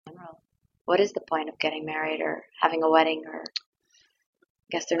general. What is the point of getting married or having a wedding? Or I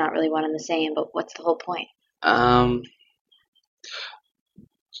guess they're not really one and the same, but what's the whole point?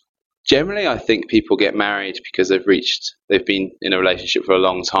 Generally, I think people get married because they've been in a relationship for a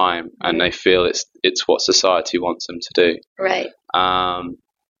long time, and they feel it's what society wants them to do. Right.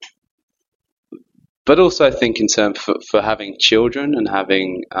 But also, I think in terms for having children and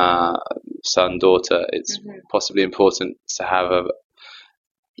having son, daughter, it's possibly important to have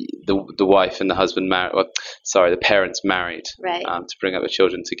the wife and the husband married. Well, sorry, the parents married, right. To bring up the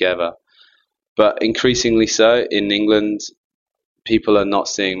children together. But increasingly so in England, people are not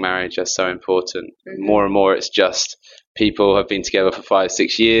seeing marriage as so important. More and more, it's just people have been together for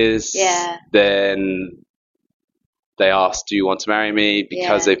 5-6 years. Yeah. Then they ask, "Do you want to marry me?"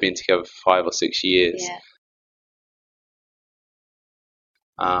 Because they've been together for 5 or 6 years. Yeah.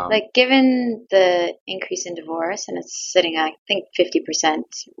 Like, given the increase in divorce, and it's sitting at, I think, 50%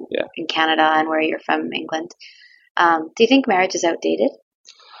 in Canada and where you're from, England, do you think marriage is outdated?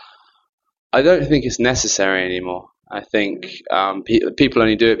 I don't think it's necessary anymore. I think people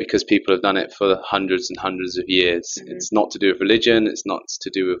only do it because people have done it for hundreds and hundreds of years. It's not to do with religion. It's not to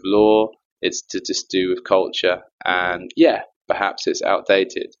do with law. It's to just do with culture. And perhaps it's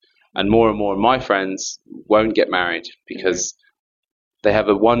outdated. And more of my friends won't get married because they have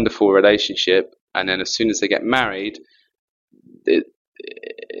a wonderful relationship. And then as soon as they get married, it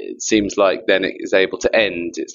seems like then it is able to end. It's